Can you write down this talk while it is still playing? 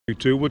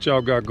YouTube, what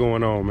y'all got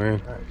going on,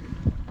 man?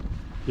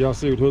 Y'all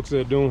see what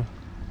Hookset doing?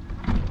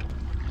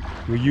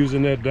 We're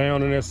using that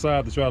down on that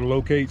side to try to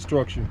locate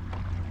structure.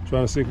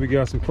 Trying to see if we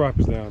got some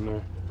crappies down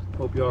there.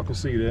 Hope y'all can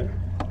see that.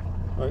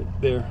 Right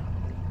there.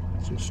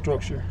 Some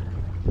structure.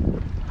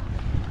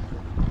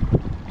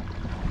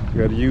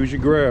 You gotta use your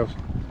graphs.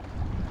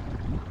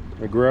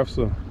 The graphs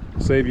will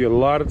save you a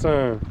lot of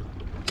time.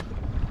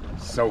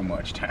 So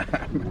much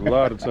time. A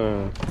lot of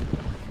time.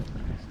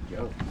 Let's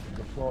go.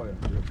 Deploy it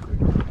real quick.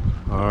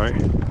 All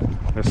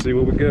right, let's see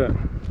what we got.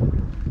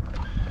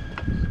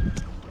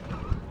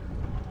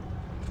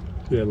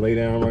 Yeah, lay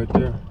down right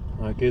there.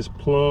 Like it's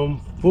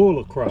plumb full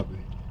of crappie.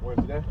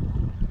 Where's that?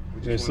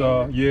 It's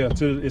yeah,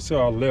 it's to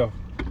our left.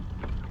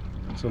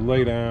 So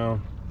lay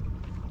down.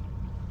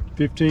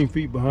 15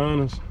 feet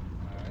behind us. All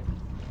right.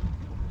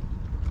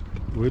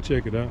 We'll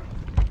check it out.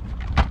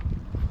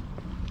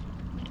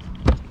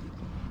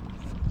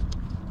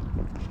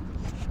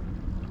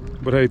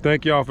 But hey,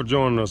 thank y'all for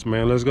joining us,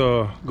 man. Let's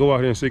go out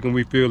here and see can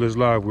we fill this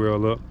live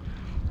well up.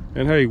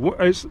 And hey,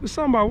 it's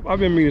something I've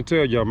been meaning to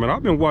tell y'all, man.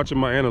 I've been watching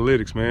my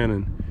analytics, man,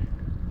 and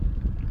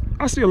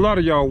I see a lot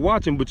of y'all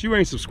watching, but you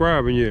ain't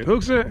subscribing yet.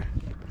 Hookset?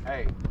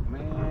 Hey,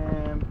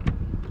 man,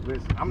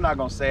 listen, I'm not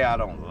gonna say I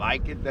don't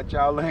like it that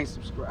y'all ain't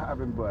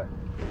subscribing, but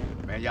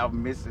man, y'all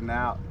missing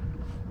out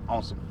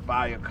on some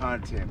fire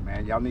content,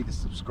 man. Y'all need to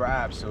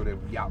subscribe so that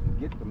y'all can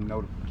get them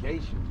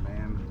notifications,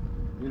 man.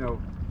 You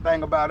know,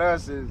 thing about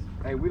us is,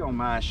 hey, we don't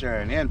mind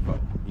sharing info.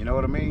 You know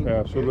what I mean?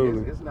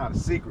 Absolutely. It's not a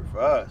secret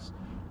for us.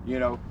 You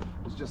know,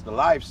 it's just a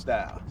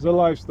lifestyle. It's a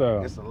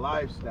lifestyle. It's a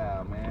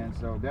lifestyle, man.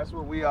 So that's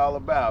what we all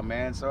about,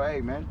 man. So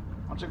hey, man,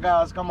 why don't you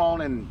guys come on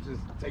and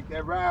just take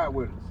that ride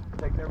with us?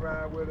 Take that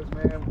ride with us,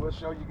 man. We'll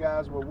show you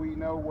guys what we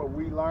know, what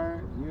we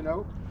learned. You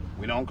know,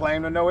 we don't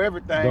claim to know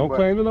everything. Don't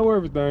claim to know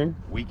everything.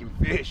 We can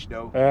fish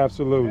though.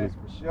 Absolutely. That's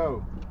for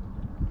sure.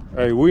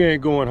 Hey, we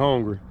ain't going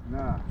hungry.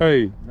 Nah.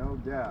 Hey. No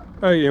doubt.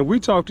 Hey, and we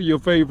talked to your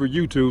favorite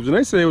YouTubes, and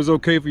they said it was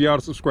okay for y'all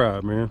to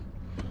subscribe, man.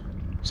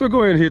 So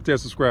go ahead and hit that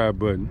subscribe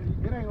button.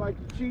 It ain't like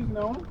you cheating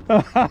on them.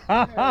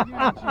 Yeah, you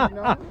ain't cheating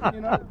on them,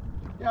 you know.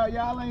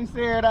 Y'all ain't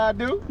said I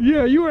do.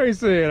 Yeah, you ain't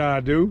said I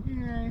do.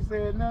 You ain't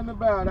said nothing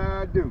about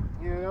I do.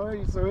 You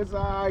know, so it's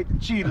all right to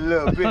cheat a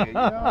little bit. You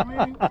know what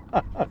I mean?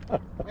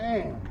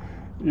 Man.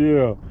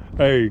 Yeah.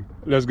 Hey,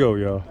 let's go,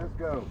 y'all. Let's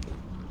go.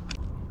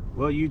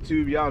 Well,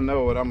 YouTube, y'all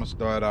know what I'm gonna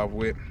start off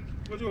with.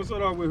 What you gonna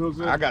start off with,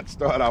 Jose? I got to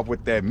start off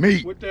with that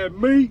meat. With that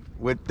meat?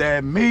 With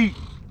that meat.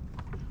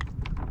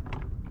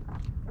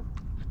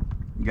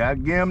 Gotta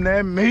give him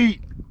that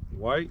meat.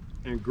 White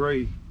and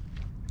gray.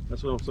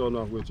 That's what I'm starting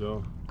off with,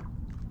 y'all.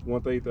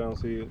 1/8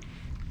 ounce head.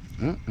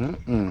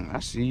 I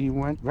see you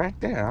went right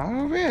there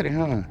already,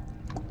 huh?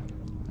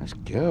 Let's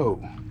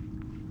go.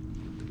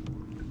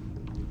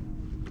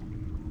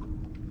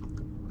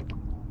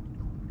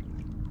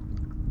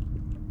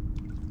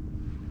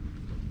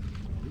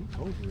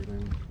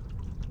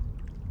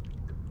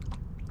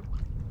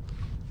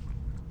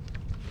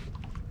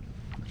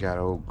 Got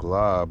an old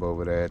glob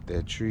over there at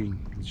that tree.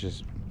 It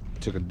just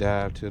took a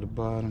dive to the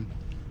bottom.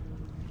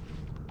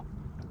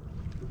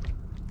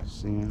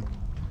 See him?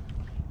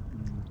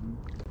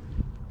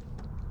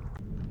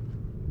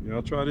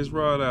 Y'all try this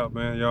rod out,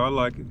 man. Y'all, I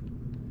like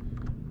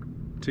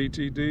it.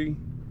 TTD,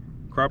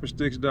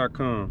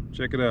 crappiesticks.com.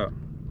 Check it out.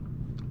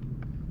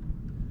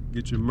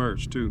 Get your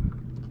merch too.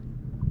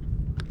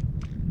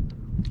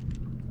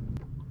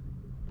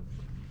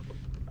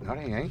 No,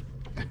 they ain't.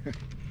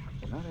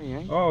 No, they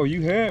ain't. Oh,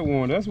 you had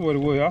one. That's what it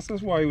was.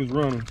 That's why he was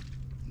running.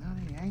 No,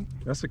 they ain't.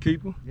 That's a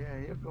keeper. Yeah,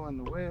 he'll go in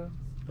the well.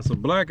 That's a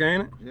black,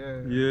 ain't it?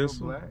 Yeah, yes.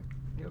 Black.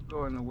 He'll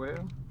go in the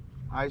well.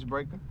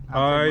 Icebreaker.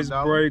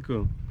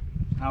 Icebreaker.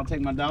 I'll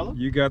take my dollar.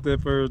 You got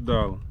that first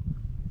 $1.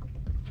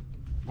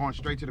 Going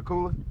straight to the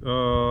cooler?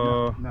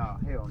 No,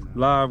 hell no.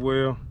 Live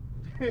well.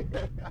 Man,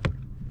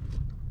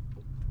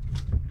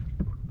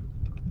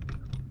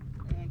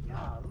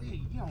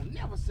 golly, you don't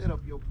never set up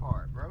your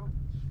part, bro.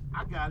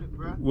 I got it,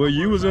 bro. Well,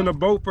 you was in the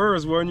boat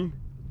first, wasn't you?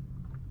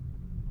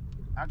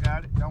 I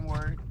got it. Don't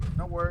worry.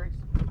 No worries.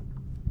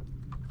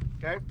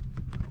 Okay.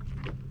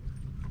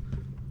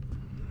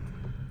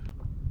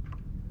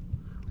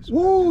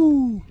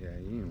 Woo! Yeah,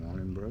 you ain't want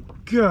him, bro.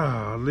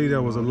 Golly,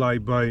 that was a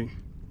light bite.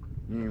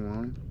 You ain't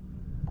want him.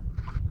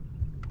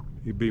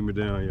 He beat me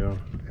down, y'all.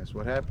 That's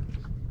what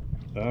happens.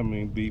 I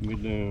mean, beat me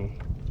down.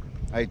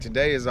 Hey,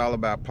 today is all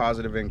about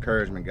positive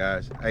encouragement,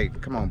 guys. Hey,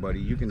 come on, buddy.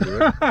 You can do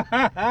it.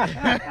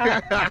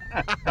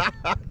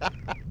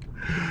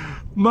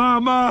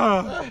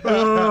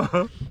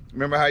 Mama!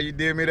 Remember how you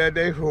did me that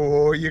day?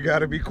 Oh, you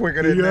gotta be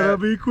quicker than that. You gotta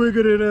be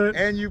quicker than that.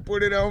 And you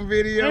put it on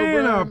video,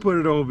 and bro. I put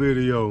it on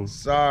video.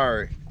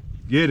 Sorry.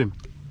 Get him.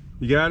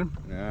 You got him?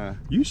 Yeah.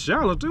 You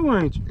shallow too,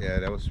 ain't you? Yeah,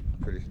 that was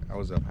pretty. I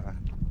was up high.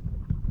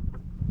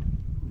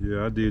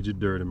 Yeah, I did you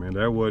dirty, man.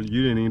 That was,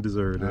 you didn't even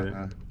deserve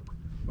that.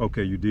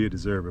 Okay, you did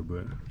deserve it,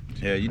 but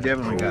yeah, you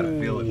definitely gotta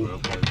feel it, bro.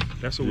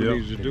 That's what we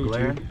needed to do,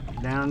 glare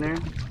down there.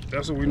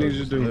 That's what we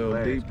needed to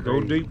do. Deeper.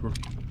 Go deeper.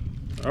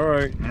 All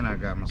right. And I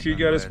got my He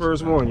got his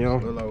first one, y'all.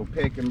 Little old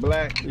Peking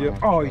Black. Yeah.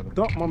 Oh, he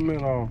dumped my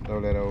man off. Throw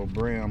that old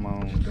brim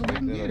on.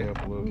 That'll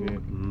help a little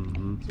bit.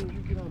 Mm-hmm. So you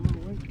get out of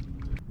my way.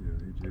 Yeah,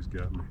 he just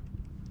got me.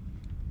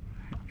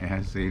 And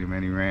I see him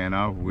and he ran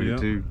off with it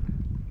too.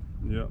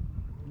 Yep.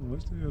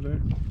 What's the hell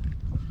there?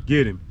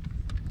 Get him.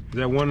 Is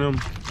that one of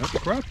them? That's a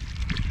crappie.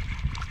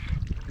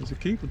 That's a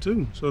keeper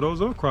too. So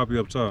those are crappie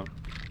up top.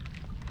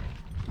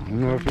 I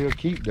don't know if he'll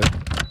keep though.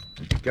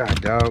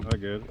 God, dog. I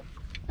get it.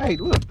 Hey,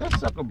 look, that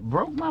sucker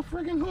broke my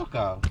freaking hook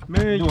off.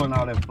 Man, doing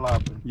all that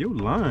flopping. Your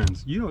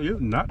lines, your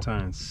knot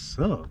tying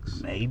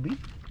sucks. Maybe.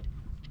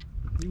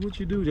 What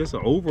you do? Just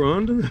an over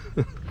under?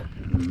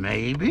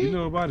 Maybe. You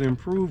know about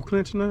improved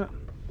clinch knot?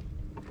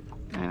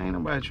 Man, ain't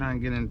nobody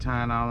trying to get in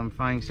tying all them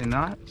fancy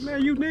knots.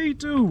 Man, you need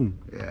to.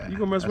 Yeah. You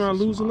gonna mess around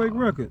losing Lake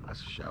record.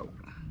 That's a show.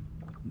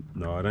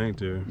 No, it ain't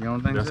there. You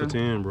don't think that's so? That's a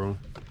 10, bro.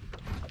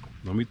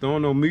 Don't be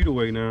throwing no meat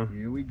away now.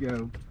 Here we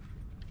go.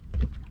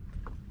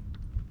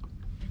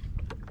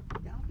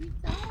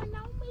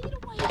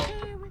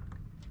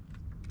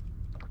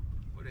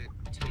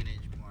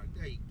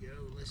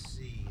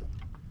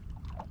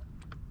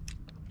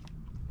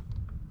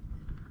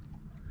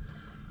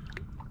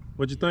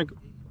 What you think?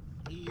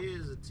 He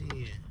is a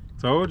 10.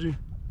 Told you.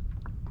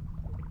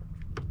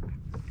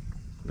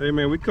 Hey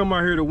man, we come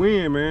out here to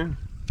win, man.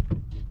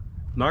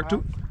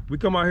 We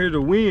come out here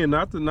to win,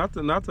 not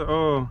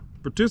to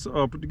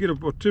participate, to get a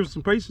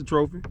participation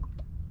trophy.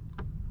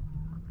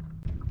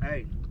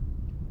 Hey,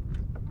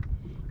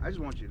 I just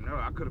want you to know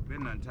I could have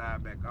been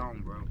untied back on,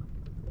 bro.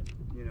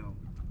 You know,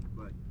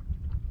 but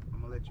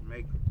I'm gonna let you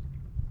make it.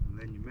 I'm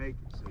letting you make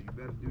it, so you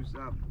better do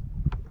something.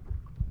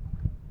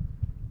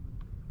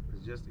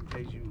 Just in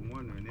case you were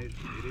wondering, it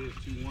is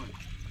 2-1.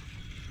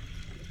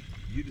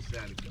 You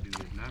decided to do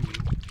this, not me.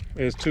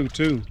 It's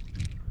 2-2.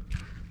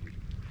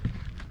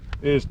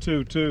 It's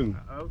 2-2.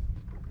 Uh-oh.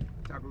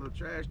 Talk a little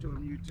trash to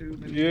him, you two.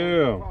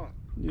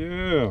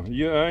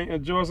 Yeah.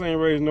 Joyce ain't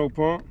raised no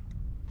pump.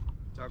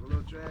 Talk a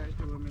little trash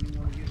to him and he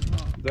want to get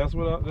pumped. That's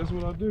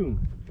what I do.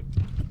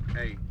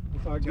 Hey,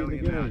 that's how I get in the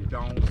game.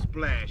 Don't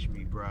splash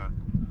me, bro. I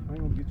ain't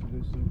gonna get you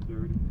this suit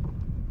dirty.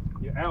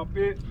 Your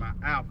outfit? My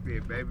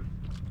outfit, baby.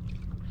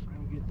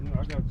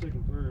 I got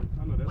chicken first.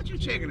 I know that's what you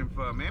checking him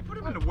for, man? Put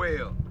him in the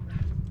well.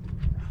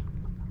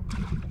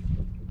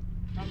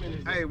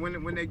 Hey,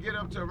 when they get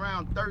up to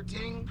around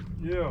 13,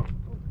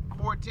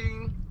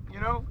 14, you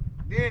know,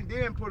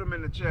 then put them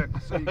in the check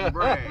so you can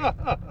brag.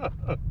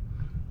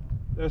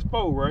 That's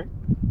 4, right?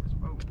 That's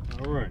 4.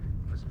 All right.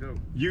 Let's go.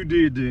 You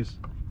did this.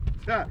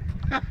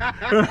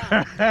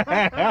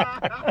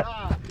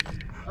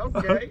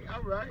 Okay,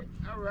 all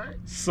right.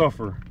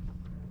 Suffer.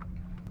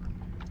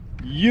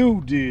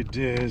 You did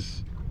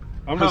this.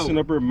 I'm just sitting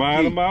up here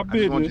minding my business. I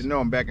just want you to know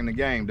I'm back in the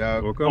game,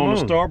 dog. Well, on the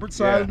starboard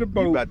side of the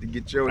boat. You about to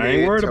get your I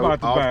ain't worried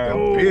about the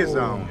bow. Biz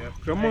on.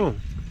 Come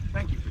on.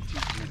 Thank you for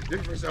teaching me the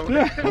difference on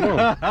that. Come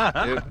on.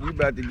 You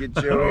about to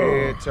get your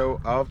head toe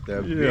off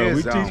the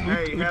biz on.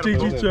 We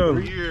teach each other.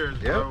 3 years,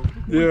 bro.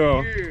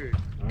 Yeah. 3 years.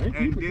 I ain't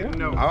keeping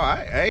count.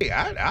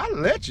 I'll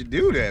let you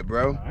do that,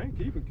 bro. I ain't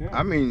keeping count.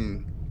 I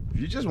mean, if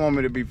you just want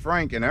me to be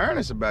frank and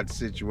earnest about the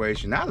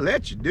situation, I'll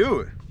let you do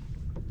it.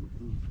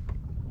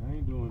 I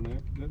ain't doing that.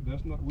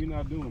 We're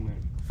not doing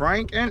that.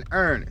 Frank and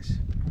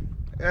earnest.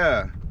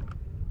 Yeah.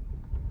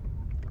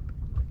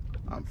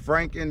 I'm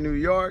Frank in New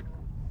York,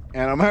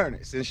 and I'm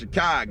Ernest in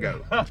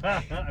Chicago.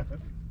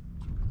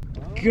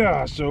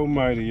 Gosh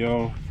almighty,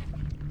 y'all.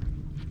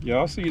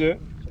 Y'all see that?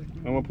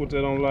 I'm gonna put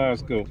that on live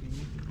scope.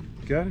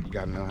 Got it? You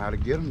gotta know how to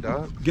get them,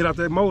 dog. Get out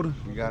that motor.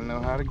 You gotta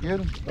know how to get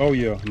them. Oh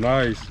yeah,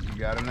 nice. You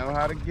gotta know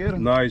how to get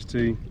them. Nice,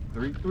 T.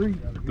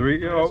 3-3.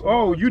 3.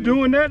 Oh, you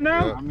doing that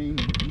now? Yeah, I mean,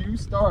 you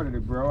started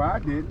it, bro. I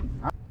didn't.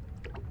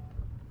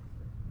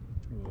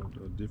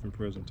 A different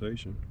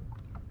presentation.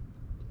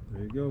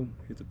 There you go.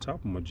 Hit the top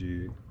of my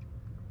jig.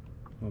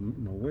 My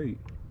weight.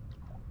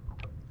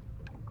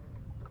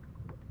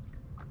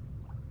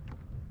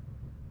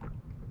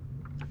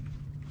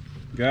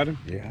 Got him?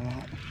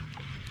 Yeah.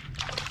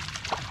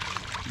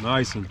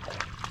 Nice one.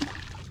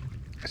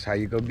 That's how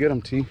you go get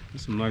them, T.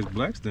 There's some nice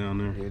blacks down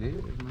there. It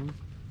is, man.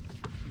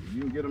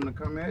 You can get them to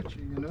come at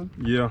you, you know?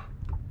 Yeah.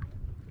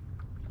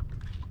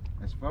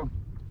 That's 4.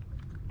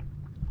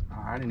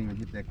 Oh, I didn't even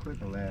hit that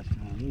clipper last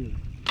time.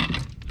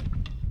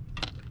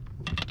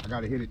 I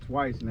gotta hit it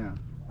twice now.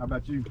 How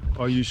about you?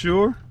 Are you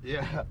sure?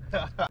 Yeah.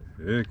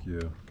 Heck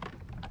yeah.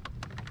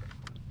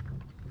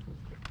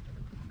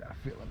 Got a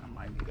feeling I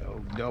might need a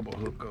old double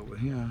hook over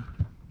here.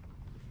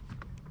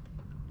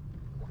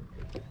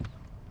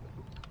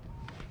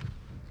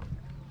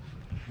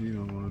 He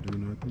don't want to do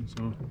nothing,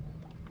 so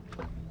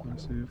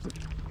let's see if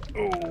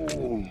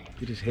Oh,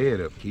 get his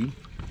head up, Key.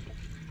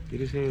 Get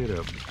his head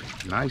up.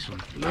 Nice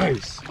one.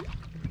 Nice.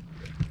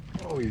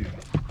 Oh yeah.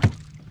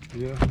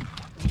 Yeah.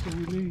 That's what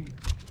we need.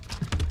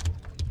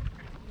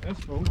 That's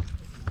 4.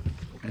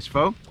 That's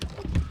 4?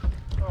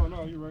 Oh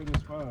no, you're right.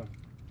 That's 5.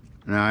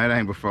 No, it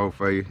ain't before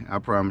for you. I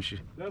promise you.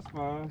 That's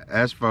 5.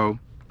 That's 4.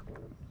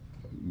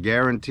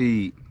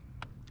 Guaranteed.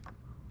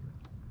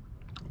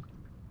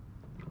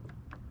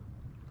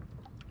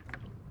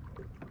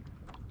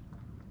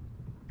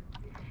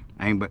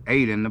 Ain't but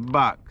 8 in the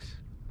box.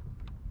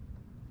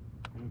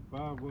 And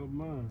 5 of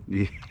mine.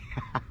 Yeah.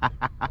 I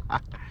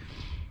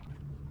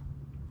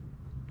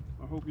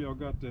hope y'all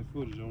got that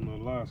footage on the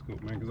live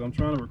scope, man, because I'm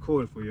trying to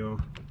record it for y'all.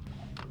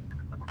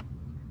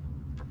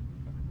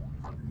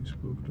 You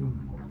spoke to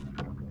him.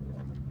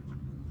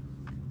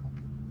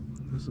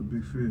 That's a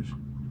big fish.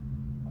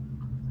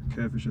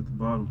 Catfish at the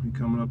bottom. He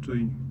coming up to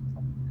you.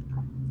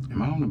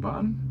 Am I on the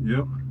bottom?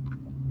 Yep.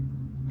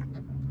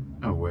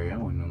 No way, I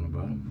wasn't on the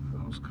bottom.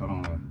 I was caught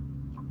on a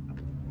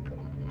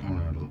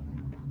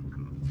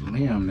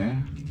limb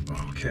there.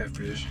 Oh,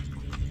 catfish.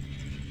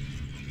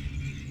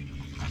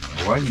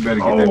 Boy, you better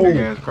get that big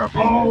ass crappie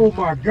in there. Oh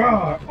my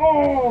God!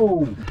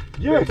 Oh,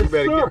 yes, you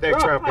better sir. get that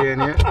crappie in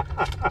there.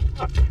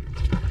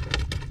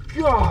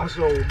 Gosh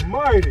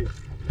almighty!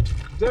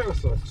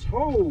 That's a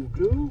toad,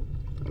 dude.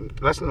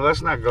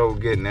 Let's not go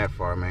getting that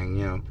far, man.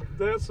 You know,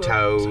 That's a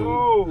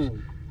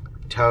toad.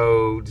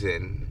 Toads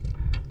and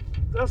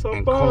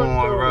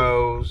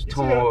cornrows,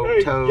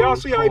 toads. Y'all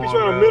see how he be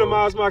trying to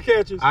minimize my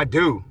catches? I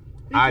do.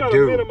 He trying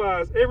to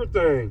minimize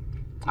everything.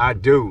 I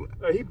do.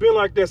 He been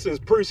like that since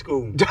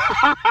preschool.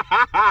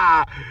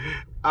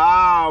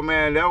 Oh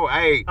man,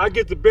 hey. I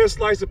get the best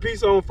slice of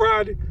pizza on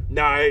Friday.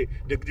 Nah, hey,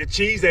 the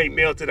cheese ain't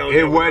melted on it.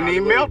 It wasn't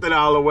even melted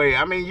all the way.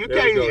 I mean, you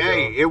can't.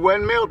 Hey, it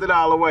wasn't melted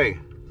all the way.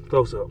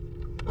 Close up.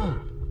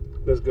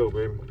 Let's go,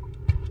 baby.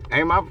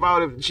 Ain't my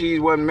fault if the cheese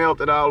wasn't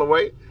melted all the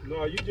way.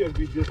 No, you just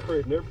be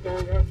discrediting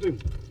everything I do.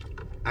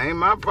 Ain't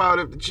my fault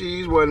if the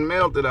cheese wasn't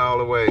melted all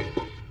the way.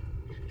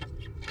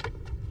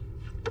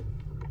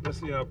 Let's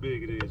see how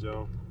big it is,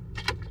 y'all.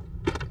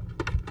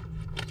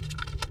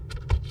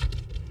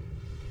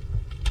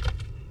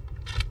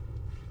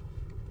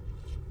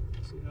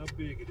 See how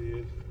big it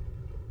is.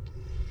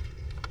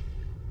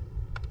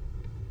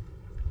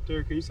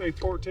 Terry, can you say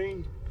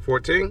 14?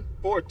 14?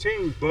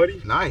 14,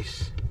 buddy.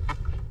 Nice.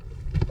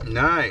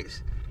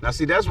 Nice. Now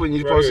see, that's when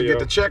you're supposed to get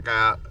the check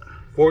out.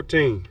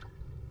 14.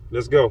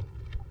 Let's go.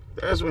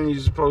 That's when you're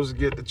supposed to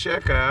get the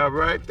check out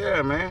right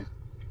there, man.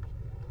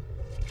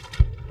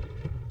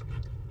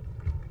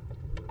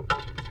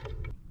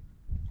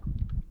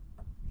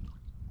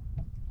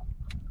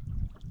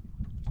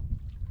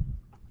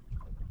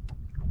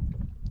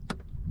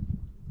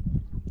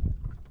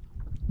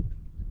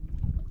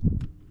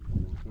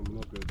 Coming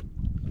up at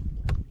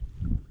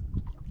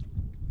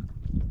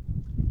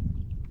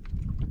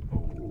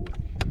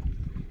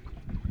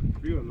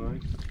real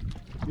nice.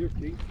 Here,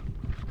 Keith.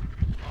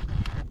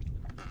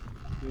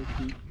 Here,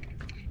 Keith.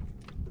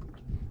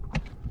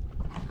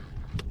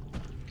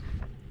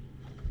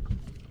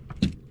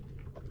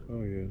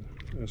 Oh yeah,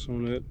 that's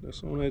on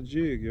that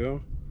jig,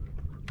 y'all.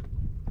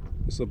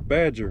 It's a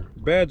badger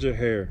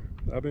hair.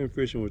 I've been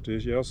fishing with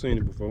this. Y'all seen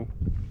it before.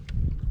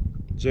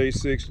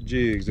 J6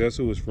 Jigs. That's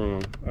who it's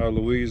from. Out of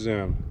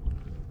Louisiana.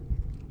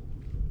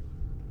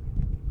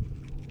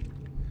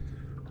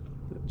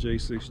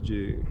 J6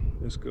 jig.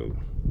 Let's go.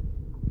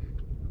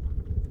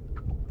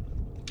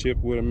 Chip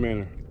with a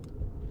minnow.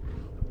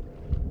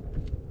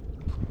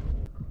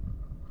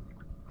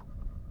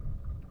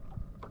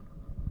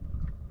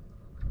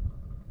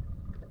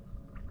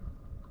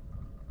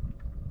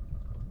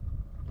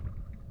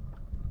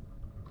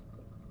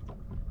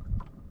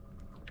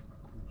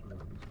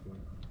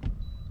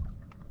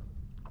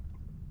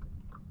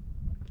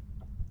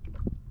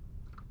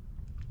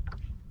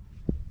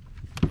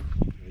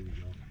 There you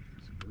go.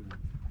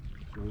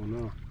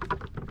 Showing off.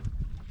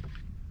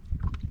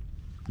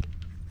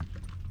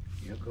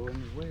 You'll go in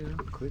as well.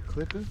 Click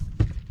clicker.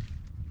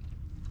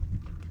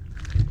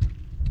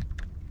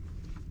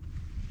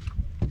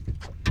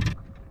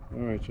 All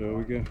right, y'all.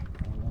 We got.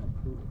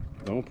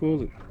 Don't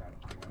pull it.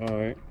 All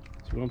right.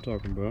 That's what I'm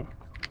talking about.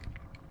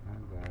 I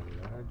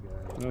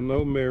got it. I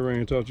know Mary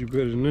Rain taught you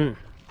better than that.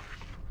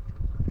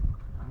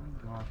 I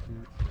got it.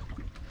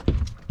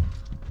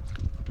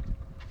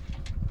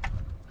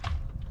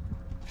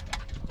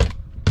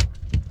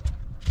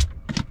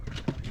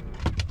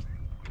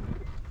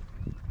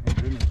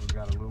 Goodness, we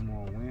got a little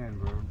more wind,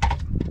 bro.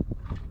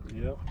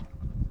 Yep.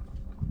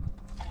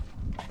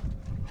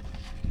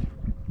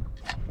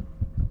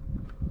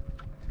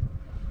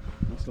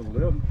 That's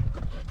 11.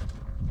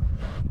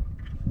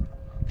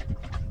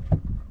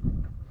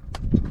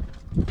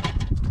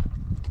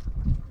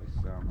 It's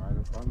right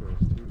up under us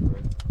too,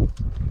 right?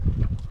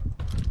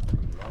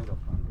 Right up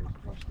under us.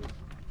 Watch this.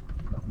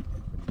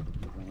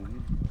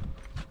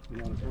 You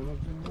want to turn up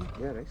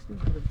there? Yeah, they still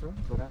get it, bro.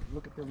 But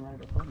look at them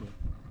right up under. Oh,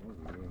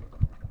 yeah.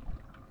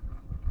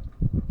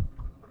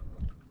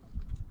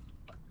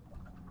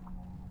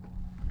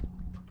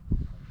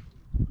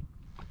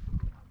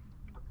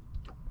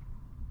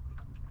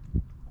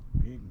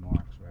 Big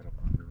marks right up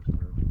under us,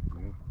 bro.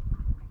 Yeah.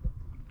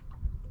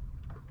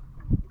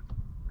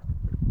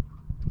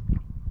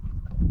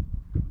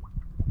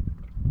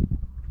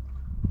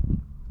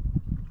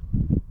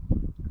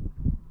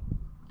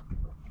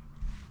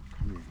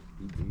 Come here,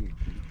 be big.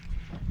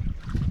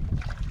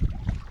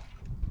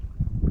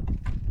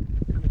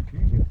 Look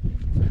here.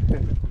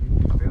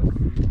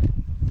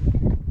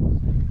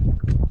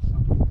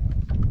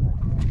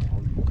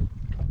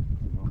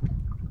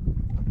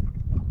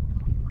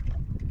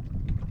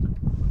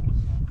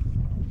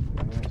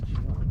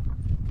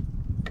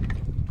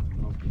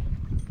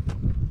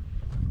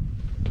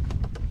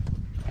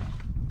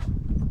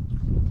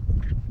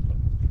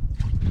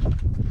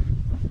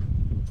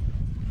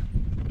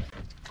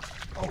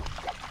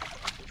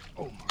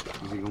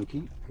 want to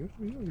keep? Yeah,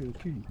 we'll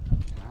keep.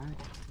 All right,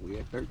 we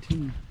at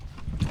 13.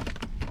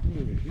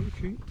 Yeah, he'll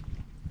keep.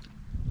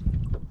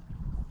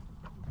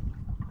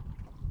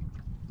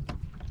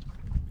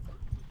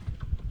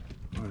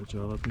 All right,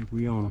 y'all. I think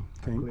we on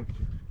them.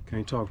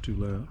 Can't talk too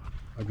loud.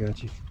 I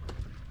got you.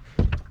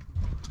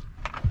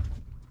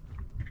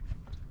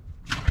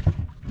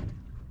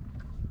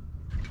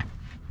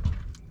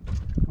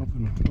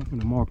 I'm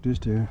gonna mark this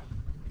there.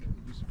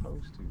 You're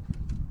supposed to.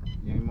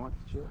 You ain't marked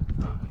it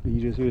yet? Did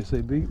you just hear it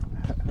say beep?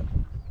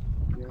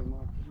 You ain't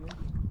marked it yet?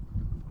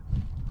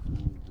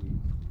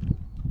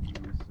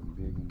 There's some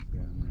big ones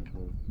down there,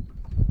 bro.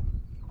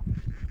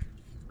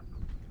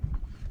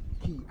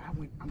 Key,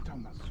 I'm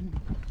talking about soon.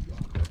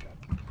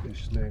 They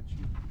snatch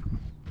you.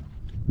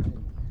 I'm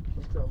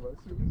talking about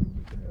soon.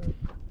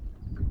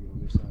 Get on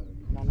this side of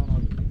you. No,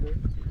 you good.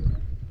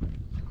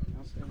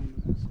 I'll stay on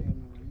the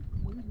lane.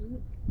 What you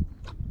good?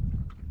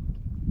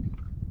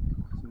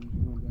 As soon as you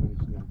run down, they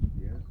snatch you,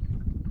 yeah?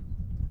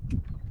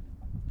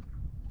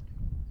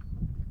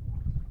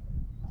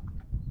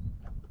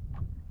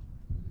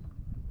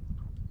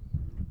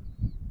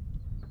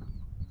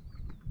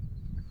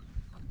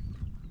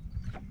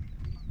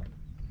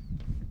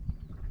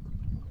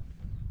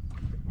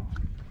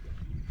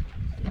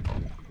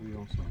 We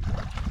on something.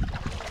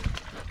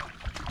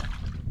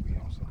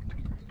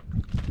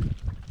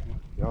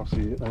 Y'all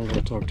see it. I ain't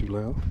gonna talk too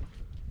loud.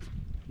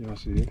 Y'all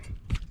see it.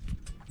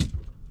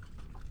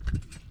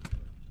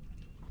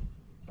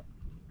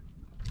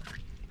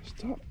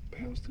 Stop,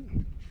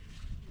 bastard.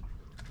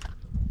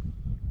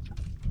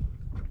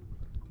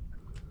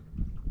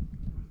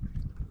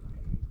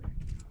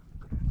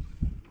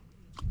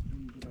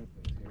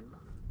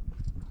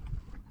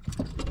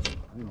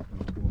 I'm not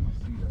gonna pull my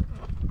seat up.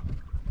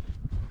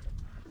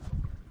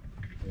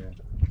 Yeah.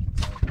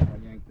 If I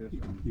yank this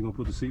one. You gonna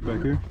put the seat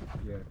back here?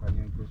 Yeah, if I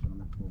yank this one, I'm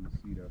gonna pull my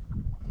seat up.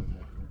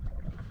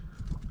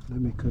 Let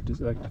me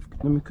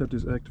cut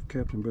this active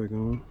captain back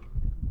on.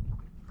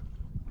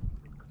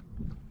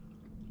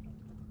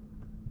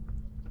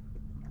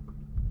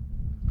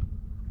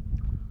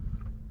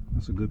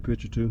 That's a good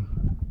picture too.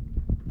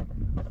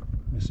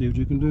 Let's see what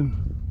you can do.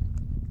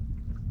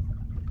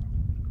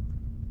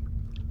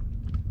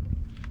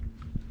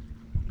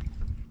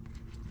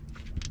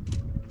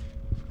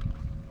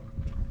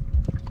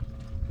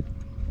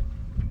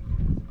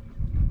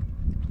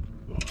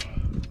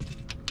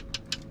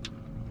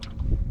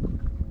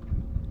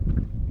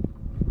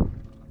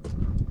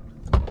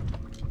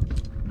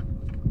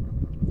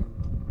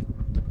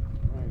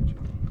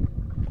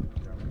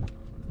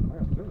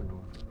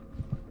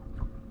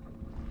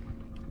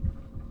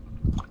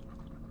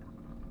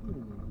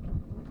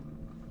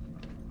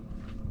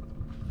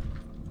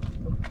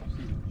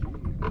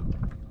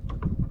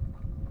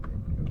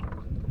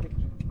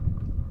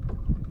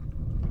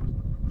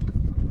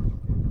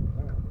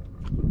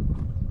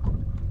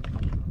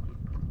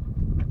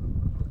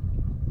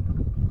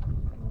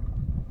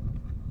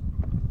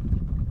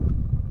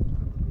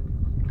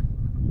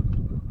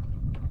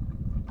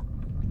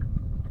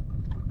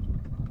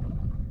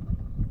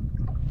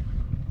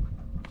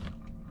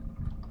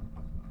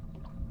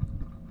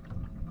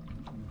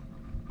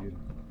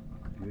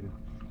 Get it.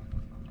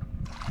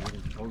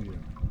 Oh yeah.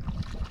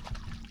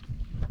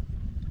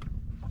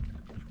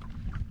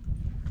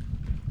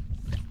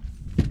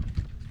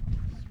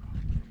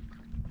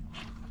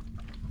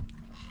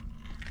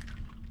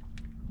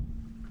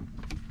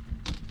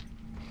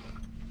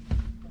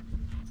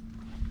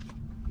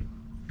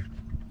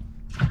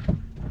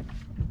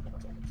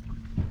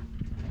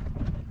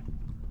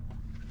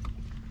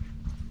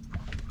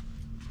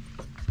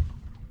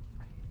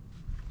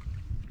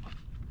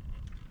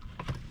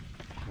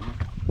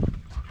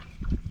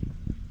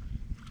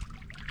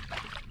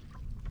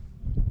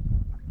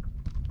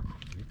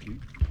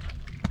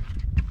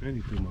 And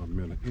he threw my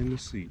minute in the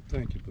seat.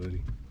 Thank you,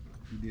 buddy.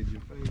 You did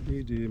your favor.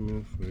 He did me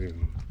a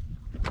favor.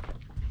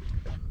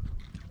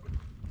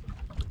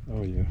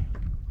 Oh yeah.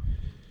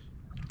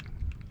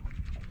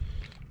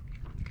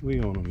 We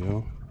on them,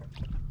 y'all.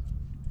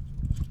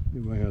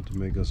 We might have to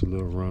make us a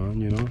little run,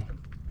 you know.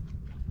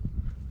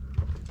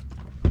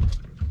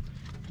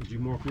 Did you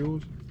mark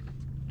yours?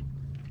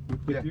 You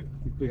picked it?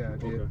 You picked Yeah, it? I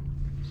did. Okay.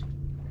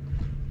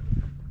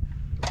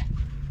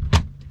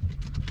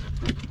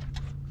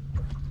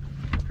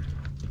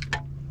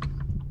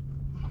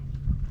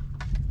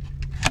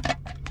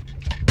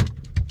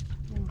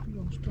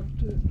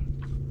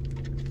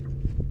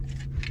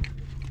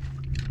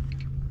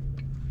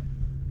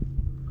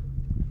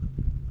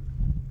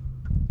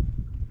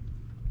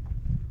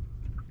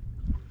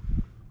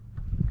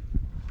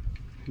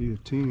 He a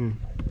 10.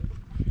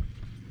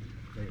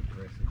 They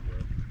aggressive,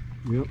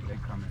 bro. Yep. They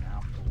coming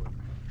out for it,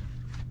 man.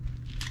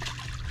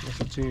 That's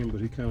a 10, but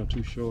he kind of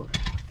too short.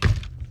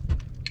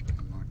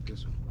 Mark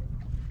this one.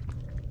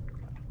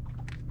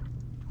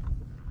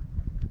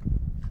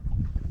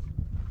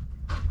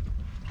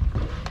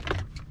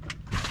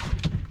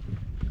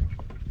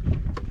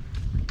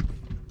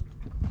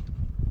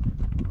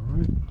 All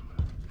right.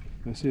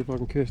 Let's see if I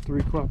can catch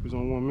 3 crappies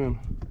on 1 minute.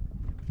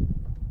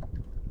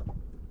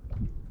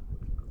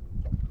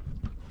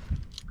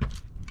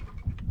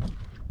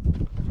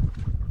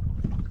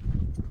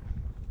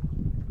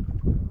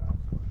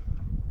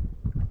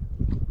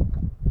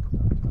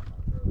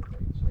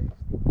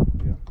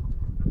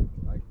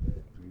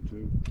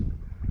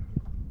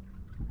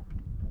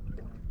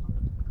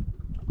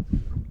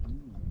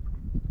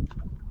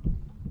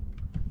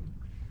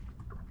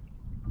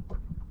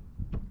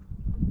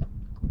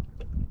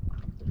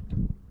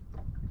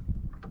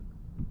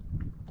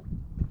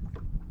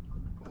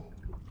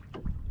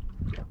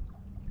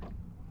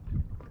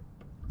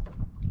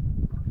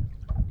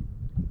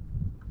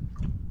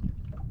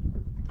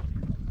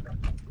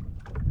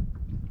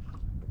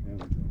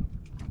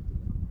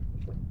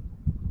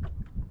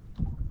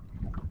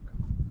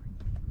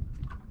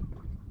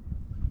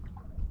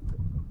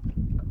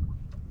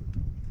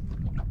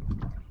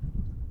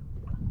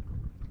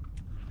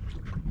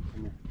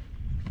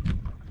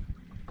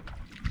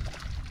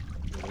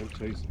 I'm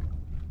chasing.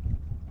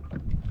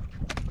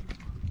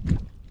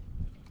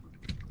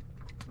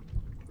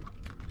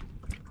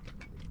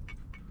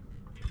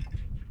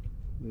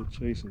 They're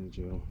chasing each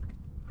other.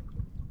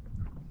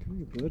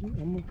 Come here,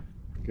 buddy.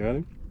 Got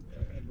him.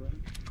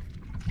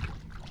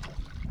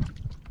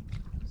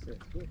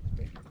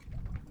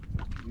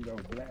 You go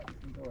black.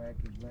 You go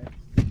active black.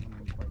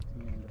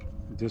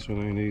 This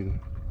one ain't either.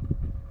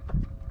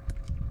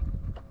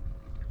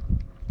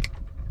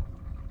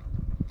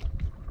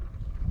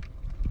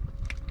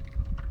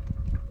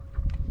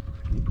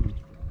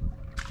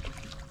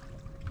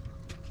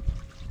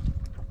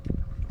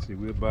 See,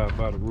 we abide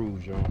by the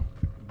rules, y'all.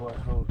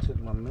 Butthole took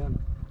my minute.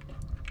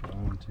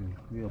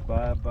 We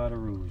abide by the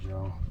rules,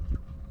 y'all.